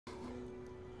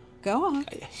Go on.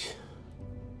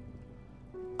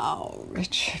 Oh,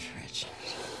 Richard.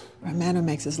 For a man who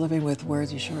makes his living with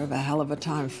words, you sure have a hell of a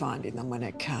time finding them when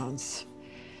it counts.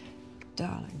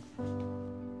 Darling,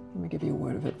 let me give you a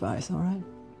word of advice, all right?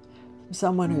 From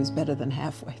someone who's better than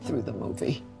halfway through the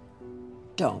movie.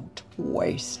 Don't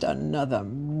waste another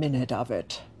minute of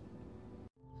it.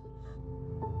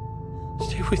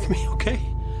 Stay with me, okay?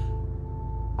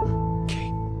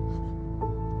 Kate,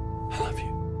 I love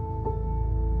you.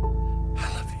 I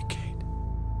love you, Kate.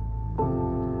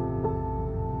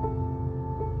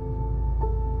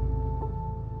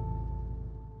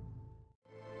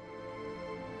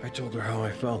 I told her how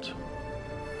I felt.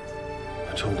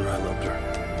 I told her I loved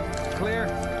her. Clear.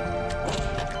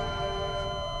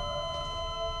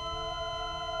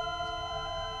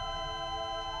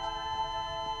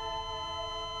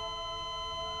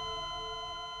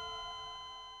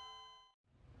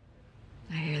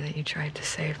 I hear that you tried to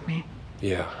save me.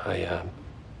 Yeah,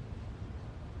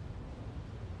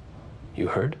 You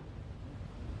heard?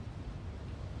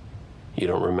 You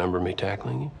don't remember me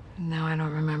tackling you? No, I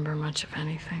don't remember much of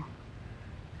anything.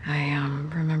 I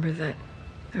remember that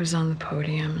I was on the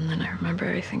podium, and then I remember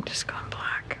everything just gone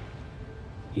black.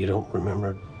 You don't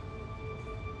remember?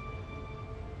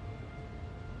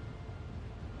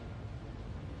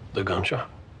 The gunshot?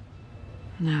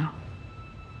 No.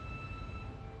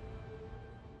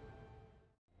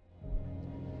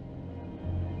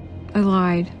 I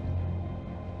lied.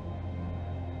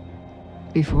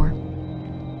 Before.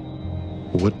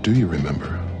 What do you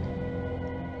remember?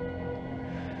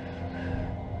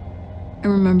 I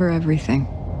remember everything.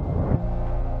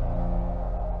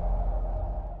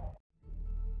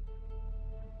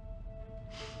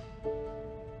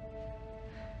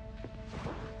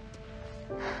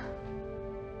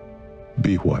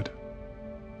 Be what?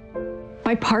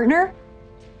 My partner?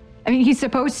 I mean, he's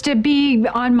supposed to be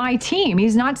on my team.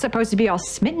 He's not supposed to be all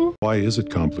smitten. Why is it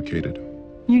complicated?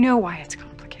 You know why it's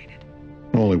complicated.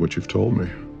 Only what you've told me.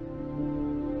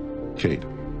 Kate,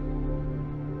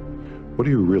 what are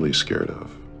you really scared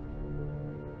of?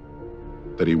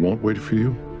 That he won't wait for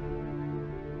you?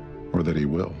 Or that he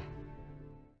will?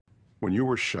 When you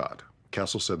were shot,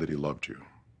 Castle said that he loved you.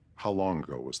 How long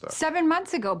ago was that? 7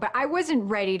 months ago, but I wasn't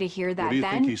ready to hear that then. What do you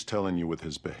think he's telling you with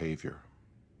his behavior?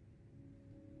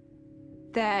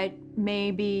 That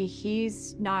maybe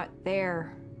he's not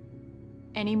there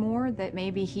anymore, that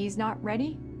maybe he's not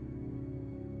ready?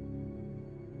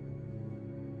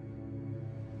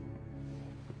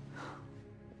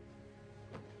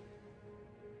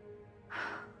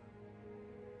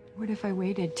 What if I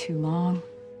waited too long?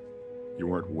 You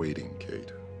weren't waiting,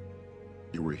 Kate.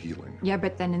 You were healing. Yeah,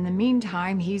 but then in the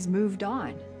meantime, he's moved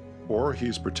on. Or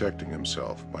he's protecting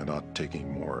himself by not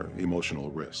taking more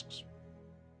emotional risks.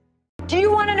 Do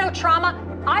you want to know trauma?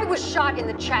 I was shot in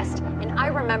the chest, and I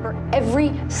remember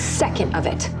every second of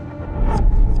it.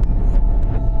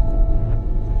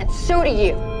 And so do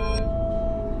you.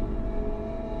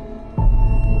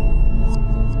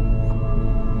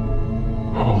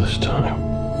 All this time,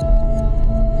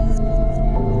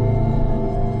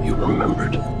 you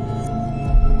remembered.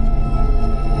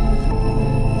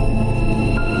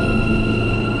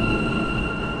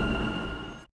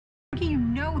 You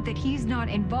know that he's not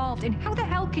involved, and how the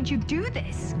hell could you do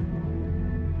this?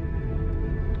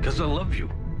 Because I love you.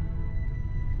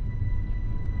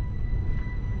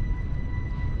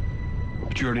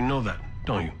 But you already know that,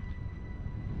 don't you?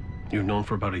 You've known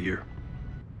for about a year.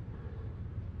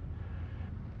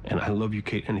 And I love you,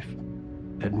 Kate, and if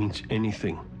that means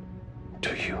anything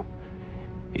to you,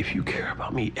 if you care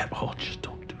about me at all, just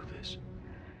don't do this.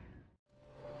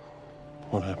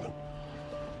 What happened?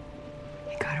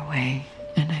 He got away,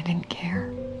 and I didn't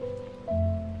care.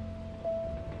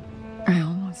 I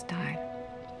almost died.